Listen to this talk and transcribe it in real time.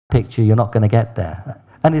picture, you're not going to get there.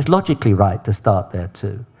 And it's logically right to start there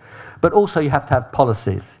too. But also you have to have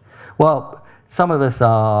policies. Well, some of us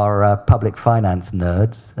are public finance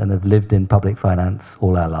nerds and have lived in public finance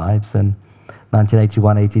all our lives. And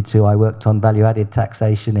 1981, 82, I worked on value-added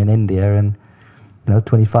taxation in India, and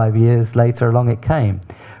 25 years later along it came.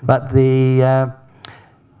 But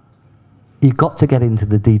you've got to get into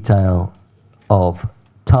the detail of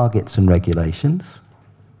targets and regulations.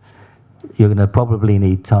 You're going to probably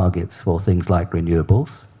need targets for things like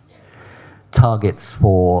renewables, targets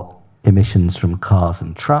for emissions from cars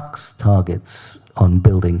and trucks, targets on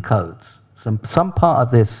building codes. Some part of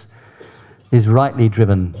this is rightly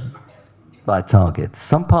driven by targets.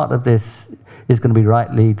 Some part of this is going to be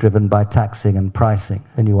rightly driven by taxing and pricing,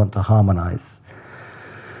 and you want to harmonize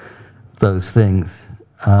those things.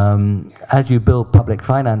 As you build public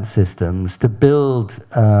finance systems, to build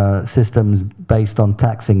systems based on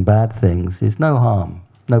taxing bad things is no harm,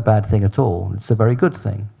 no bad thing at all. It's a very good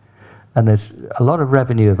thing. And there's a lot of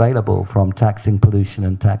revenue available from taxing pollution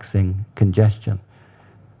and taxing congestion.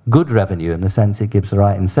 Good revenue in the sense it gives the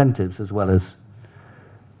right incentives as well as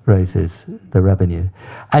raises the revenue.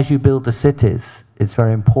 As you build the cities, it's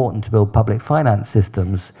very important to build public finance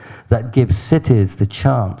systems that give cities the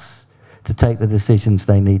chance to take the decisions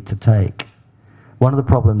they need to take. One of the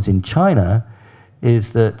problems in China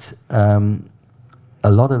is that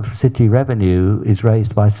a lot of city revenue is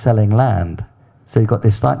raised by selling land. So you've got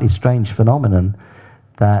this slightly strange phenomenon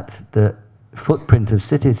that the footprint of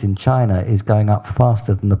cities in China is going up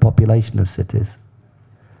faster than the population of cities.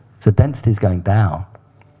 So density is going down.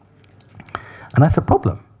 And that's a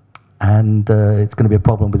problem. And it's going to be a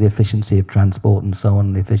problem with the efficiency of transport and so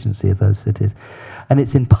on, the efficiency of those cities. And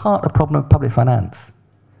it's in part a problem of public finance,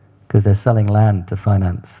 because they're selling land to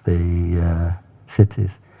finance the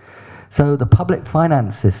cities. So the public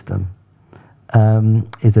finance system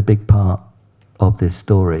is a big part of this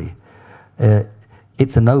story.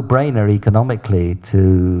 It's a no-brainer economically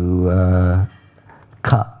to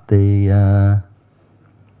cut the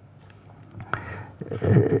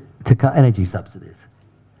cut energy subsidies.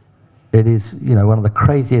 It is, one of the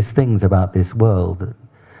craziest things about this world,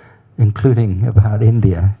 including about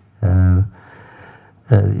India. I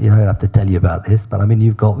don't have to tell you about this, but I mean,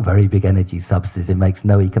 you've got very big energy subsidies. It makes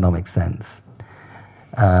no economic sense.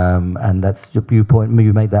 And that's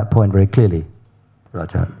you made that point very clearly,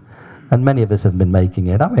 Rajat. And many of us have been making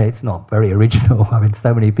it. I mean, it's not very original. I mean,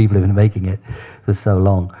 so many people have been making it for so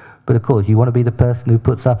long. But of course, you want to be the person who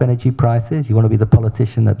puts up energy prices. You want to be the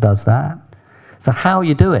politician that does that. So how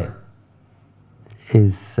you do it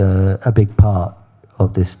is a big part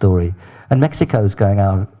of this story. And Mexico's going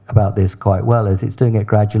out about this quite well, as it's doing it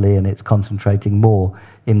gradually and it's concentrating more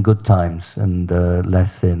in good times and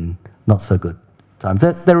less in not so good times.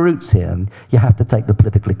 There are roots here, and you have to take the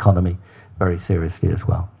political economy very seriously as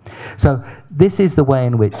well. So this is the way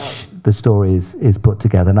in which the story is put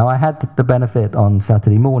together. Now, I had the benefit on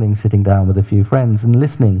Saturday morning sitting down with a few friends and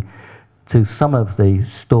listening to some of the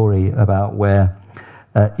story about where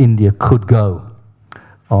India could go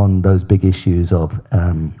on those big issues of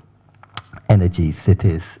energy,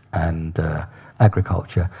 cities, and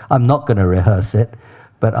agriculture. I'm not going to rehearse it,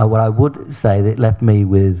 but what I would say that it left me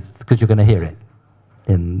with, because you're going to hear it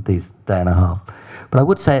in these day and a half, but I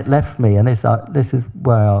would say it left me, and this is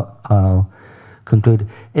where I'll conclude,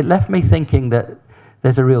 it left me thinking that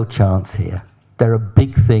there's a real chance here. There are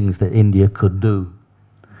big things that India could do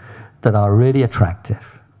that are really attractive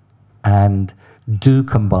and do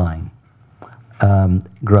combine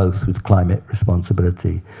growth with climate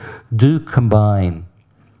responsibility, do combine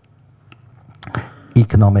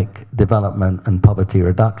economic development and poverty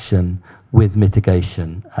reduction with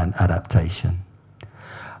mitigation and adaptation.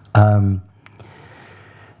 I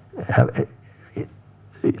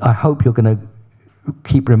hope you're going to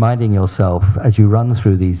keep reminding yourself as you run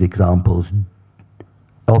through these examples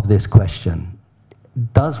of this question.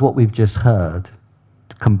 Does what we've just heard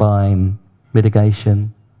combine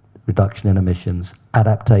mitigation, reduction in emissions,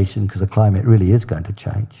 adaptation, because the climate really is going to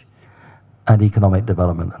change, and economic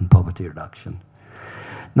development and poverty reduction?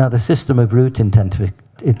 Now, the system of root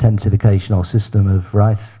intensification or system of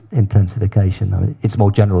rice intensification, I mean, it's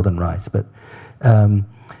more general than rice, but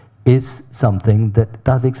is something that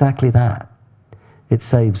does exactly that. It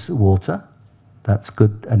saves water, that's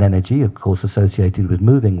good, and energy, of course, associated with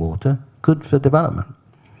moving water, good for development.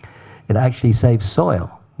 It actually saves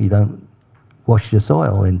soil. You don't wash your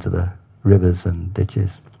soil into the rivers and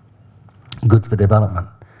ditches. Good for development.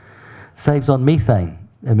 Saves on methane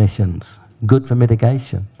emissions. Good for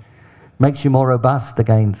mitigation. Makes you more robust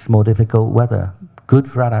against more difficult weather. Good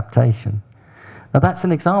for adaptation. Now that's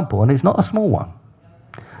an example, and it's not a small one.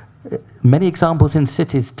 Many examples in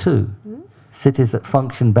cities too. Cities that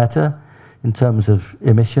function better in terms of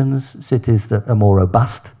emissions, cities that are more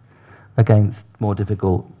robust against more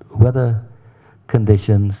difficult weather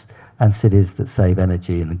conditions, and cities that save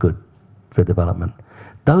energy and are good for development.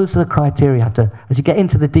 Those are the criteria you have to, as you get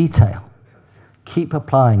into the detail, keep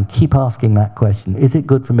applying, keep asking that question. Is it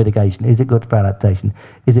good for mitigation? Is it good for adaptation?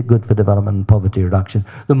 Is it good for development and poverty reduction?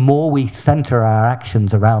 The more we center our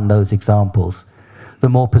actions around those examples, the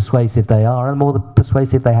more persuasive they are, and the more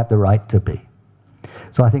persuasive they have the right to be.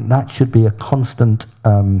 So I think that should be a constant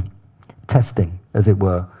testing, as it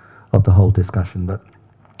were, of the whole discussion. But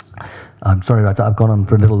I'm sorry, Rajat, I've gone on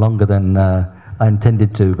for a little longer than I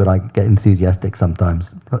intended to, but I get enthusiastic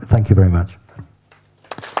sometimes. Thank you very much.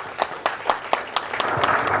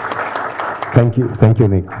 Thank you,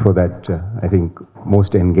 Nick, for that, I think,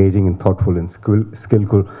 most engaging and thoughtful and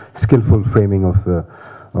skillful framing of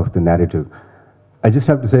the narrative. I just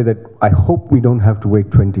have to say that I hope we don't have to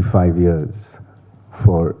wait 25 years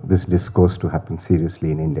for this discourse to happen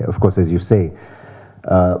seriously in India. Of course, as you say,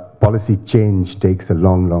 policy change takes a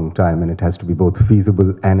long, long time, and it has to be both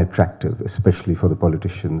feasible and attractive, especially for the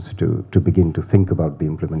politicians to begin to think about the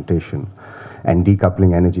implementation. And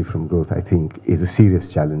decoupling energy from growth, I think, is a serious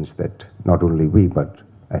challenge that not only we, but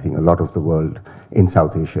I think a lot of the world in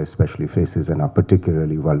South Asia especially faces, and are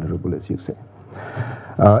particularly vulnerable, as you say.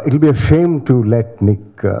 It'll be a shame to let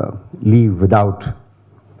Nick leave without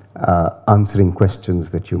answering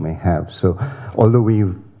questions that you may have. So although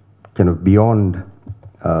we've kind of beyond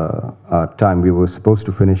our time, we were supposed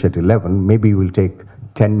to finish at 11, maybe we'll take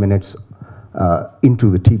 10 minutes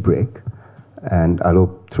into the tea break, and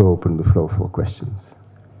I'll throw open the floor for questions.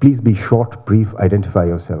 Please be short, brief, identify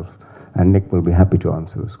yourself, and Nick will be happy to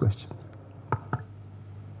answer those questions.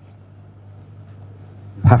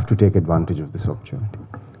 Have to take advantage of this opportunity.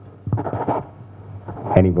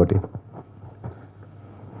 Anybody?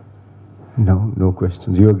 No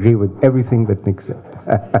questions. You agree with everything that Nick said.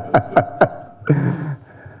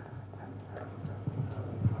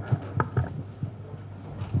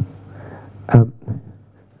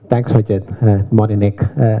 Thanks, Rajat. Good morning, Nick.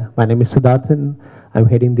 My name is Siddharthan. I'm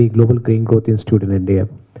heading the Global Green Growth Institute in India.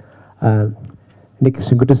 Nick,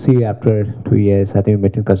 it's good to see you after 2 years. I think we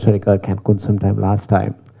met in Costa Rica or Cancun sometime last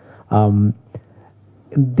time.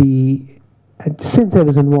 Since I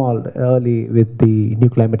was involved early with the new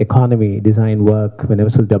climate economy design work when I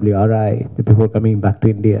was with WRI before coming back to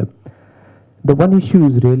India, the one issue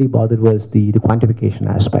that really bothered was the quantification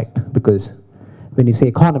aspect, because when you say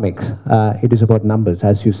economics, it is about numbers,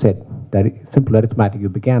 as you said, that simple arithmetic you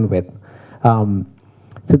began with.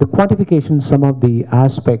 So the quantification, some of the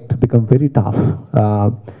aspects become very tough,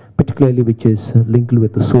 particularly which is linked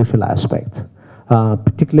with the social aspect,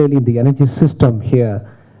 particularly in the energy system here,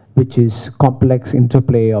 which is complex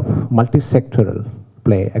interplay of multi-sectoral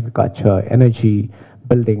play, agriculture, energy,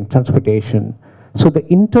 building, transportation. So the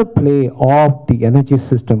interplay of the energy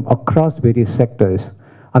system across various sectors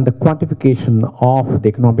and the quantification of the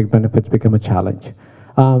economic benefits become a challenge.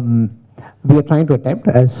 We are trying to attempt,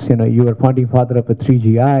 as you are founding father of a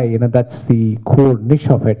 3GI, that's the core niche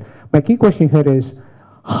of it. My key question here is,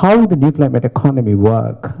 how the new climate economy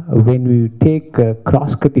work when we take a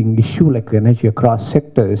cross-cutting issue like energy across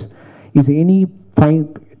sectors? Is there any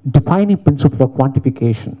defining principle of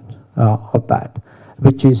quantification of that,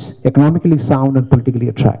 which is economically sound and politically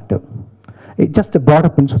attractive? It's just a broader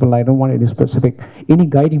principle. I don't want any specific, any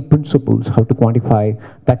guiding principles how to quantify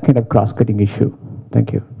that kind of cross-cutting issue.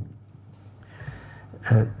 Thank you.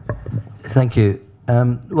 Thank you.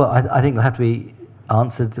 Well, I think it'll have to be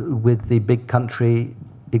answered with the big country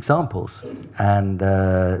examples. And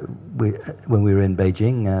when we were in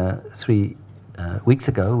Beijing 3 weeks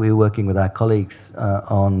ago, we were working with our colleagues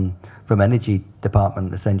from Energy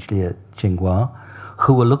Department, essentially at Tsinghua,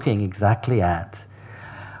 who were looking exactly at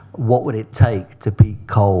what would it take to peak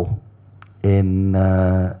coal in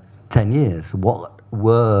 10 years? What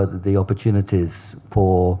were the opportunities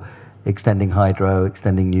for extending hydro,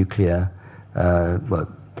 extending nuclear? Well,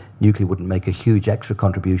 nuclear wouldn't make a huge extra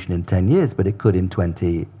contribution in 10 years, but it could in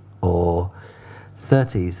 20 or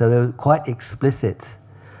 30. So there were quite explicit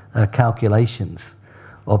calculations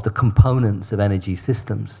of the components of energy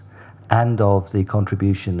systems and of the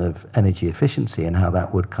contribution of energy efficiency and how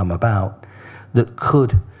that would come about, that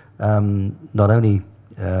could not only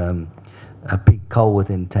peak coal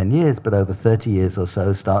within 10 years, but over 30 years or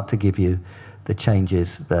so start to give you the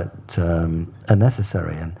changes that are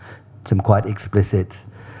necessary. And some quite explicit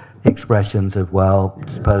expressions of, well,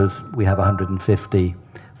 suppose we have 150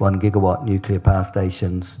 1-gigawatt nuclear power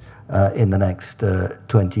stations in the next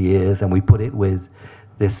 20 years, and we put it with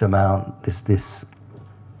this amount, this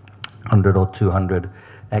 100 or 200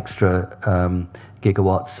 extra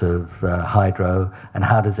gigawatts of hydro, and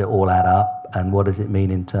how does it all add up, and what does it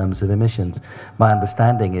mean in terms of emissions? My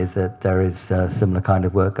understanding is that there is a similar kind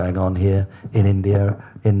of work going on here in India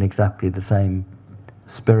in exactly the same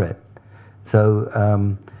spirit.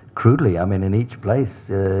 So crudely, I mean, in each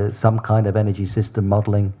place, some kind of energy system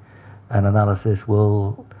modeling and analysis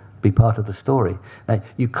will be part of the story. Now,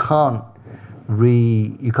 you can't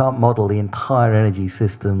model the entire energy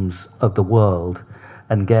systems of the world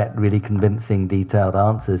and get really convincing, detailed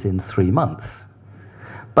answers in 3 months.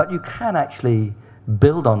 But you can actually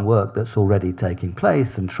build on work that's already taking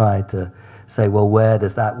place and try to say, well, where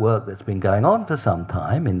does that work that's been going on for some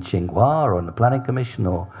time in Tsinghua or in the Planning Commission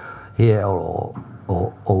or here or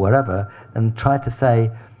wherever, and try to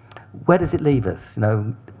say, where does it leave us? You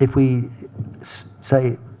know, if we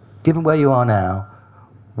say, given where you are now,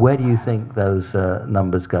 where do you think those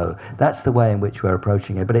numbers go? That's the way in which we're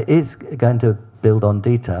approaching it. But it is going to build on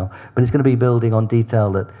detail, but it's going to be building on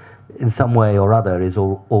detail that in some way or other is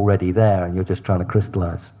already there, and you're just trying to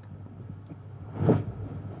crystallize.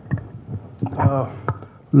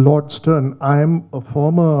 Lord Stern, I am a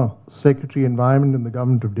former Secretary Environment in the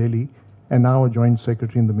Government of Delhi and now a Joint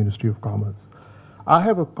Secretary in the Ministry of Commerce. I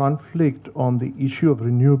have a conflict on the issue of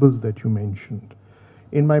renewables that you mentioned.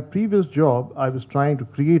 In my previous job, I was trying to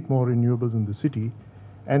create more renewables in the city,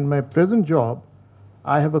 and my present job,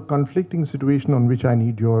 I have a conflicting situation on which I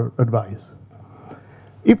need your advice.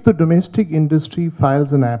 If the domestic industry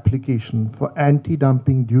files an application for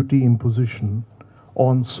anti-dumping duty imposition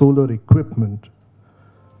on solar equipment,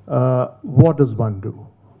 what does one do?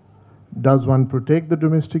 Does one protect the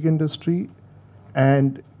domestic industry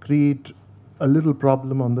and create a little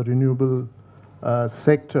problem on the renewable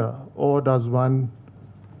sector, or does one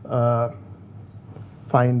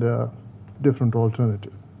find a different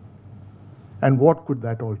alternative? And what could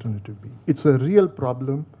that alternative be? It's a real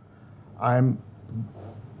problem. I'm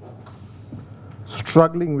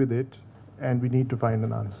struggling with it, and we need to find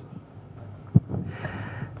an answer.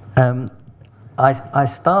 I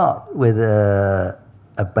start with a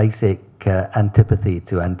basic antipathy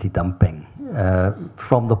to anti-dumping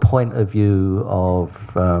from the point of view of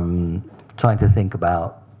trying to think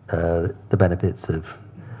about the benefits of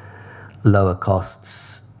lower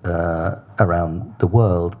costs around the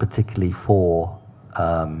world, particularly for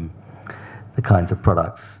the kinds of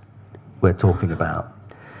products we're talking about.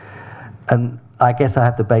 And I guess I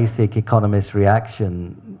have the basic economist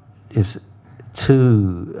reaction is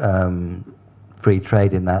to free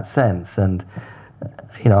trade in that sense. And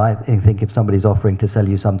you know, I think if somebody's offering to sell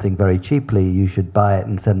you something very cheaply, you should buy it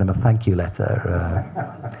and send them a thank you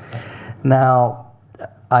letter. Now,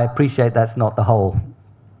 I appreciate that's not the whole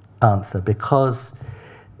answer, because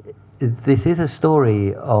this is a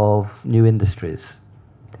story of new industries.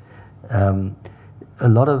 A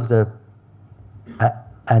lot of the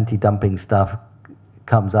anti-dumping stuff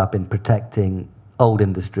comes up in protecting old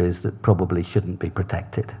industries that probably shouldn't be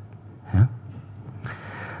protected. Yeah?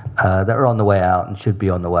 That are on the way out and should be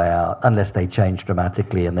on the way out, unless they change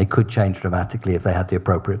dramatically, and they could change dramatically if they had the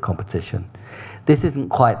appropriate competition. This isn't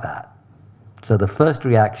quite that. So the first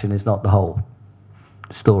reaction is not the whole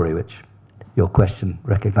story, which your question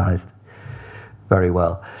recognized very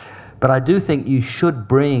well. But I do think you should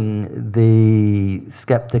bring the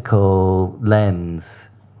skeptical lens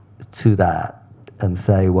to that and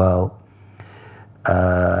say, well,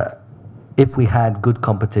 if we had good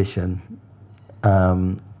competition,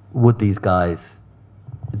 would these guys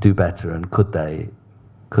do better, and could they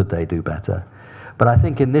do better? But I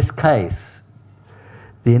think in this case,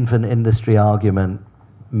 the infant industry argument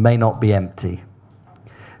may not be empty.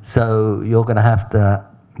 So you're going to have to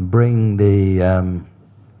bring the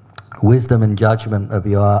wisdom and judgment of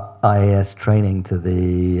your IAS training to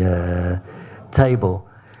the table.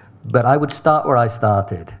 But I would start where I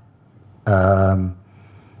started,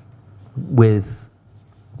 with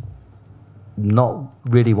not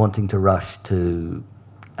really wanting to rush to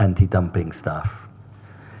anti-dumping stuff,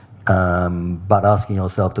 but asking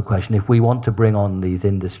yourself the question, if we want to bring on these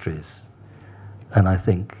industries, and I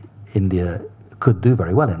think India could do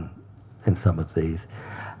very well in some of these,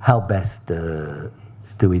 how best do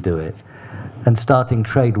we do it? And starting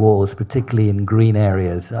trade wars, particularly in green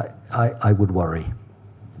areas, I would worry.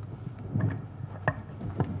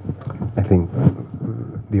 I think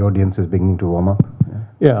the audience is beginning to warm up.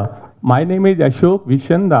 Yeah. My name is Ashok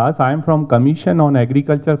Vishandas. I am from Commission on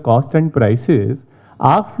Agriculture Cost and Prices.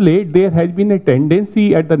 Of late, there has been a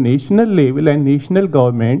tendency at the national level and national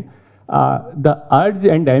government, the urge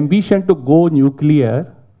and ambition to go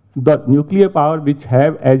nuclear the nuclear power which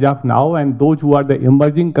have as of now, and those who are the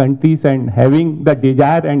emerging countries and having the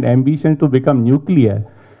desire and ambition to become nuclear.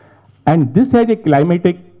 And this has a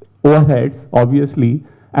climatic overheads, obviously,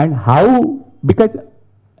 and how, because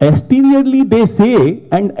exteriorly they say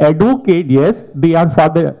and advocate, yes, they are for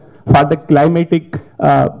the climatic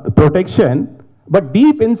protection, but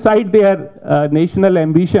deep inside their national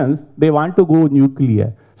ambitions, they want to go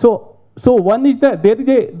nuclear. So one is that there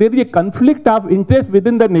is a conflict of interest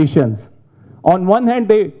within the nations. On one hand,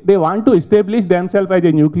 they want to establish themselves as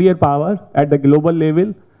a nuclear power at the global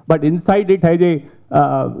level, but inside it has a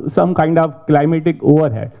some kind of climatic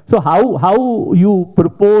overhead. So how you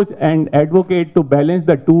propose and advocate to balance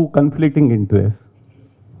the two conflicting interests?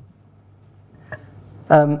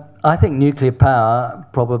 I think nuclear power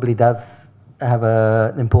probably does have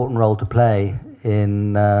an important role to play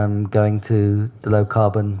in going to the low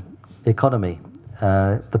carbon economy.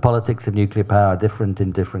 The politics of nuclear power are different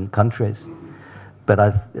in different countries, but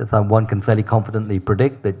as one can fairly confidently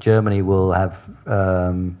predict that Germany will have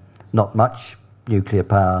not much nuclear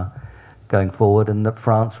power going forward, and that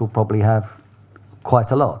France will probably have quite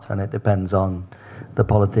a lot, and it depends on the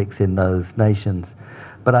politics in those nations.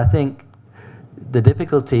 But I think the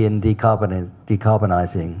difficulty in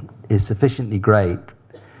decarbonizing is sufficiently great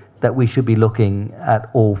that we should be looking at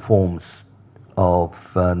all forms of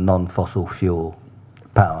non-fossil fuel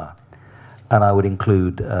power, and I would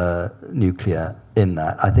include nuclear in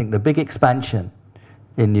that. I think the big expansion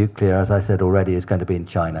in nuclear, as I said already, is going to be in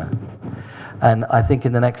China. And I think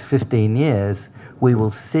in the next 15 years, we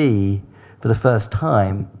will see, for the first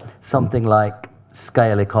time, something like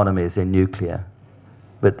scale economies in nuclear.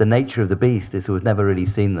 But the nature of the beast is we've never really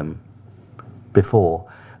seen them before.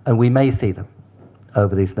 And we may see them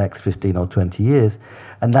over these next 15 or 20 years.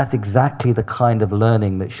 And that's exactly the kind of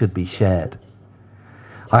learning that should be shared.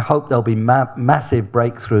 I hope there'll be massive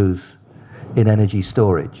breakthroughs in energy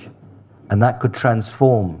storage. And that could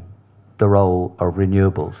transform the role of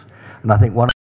renewables. And I think one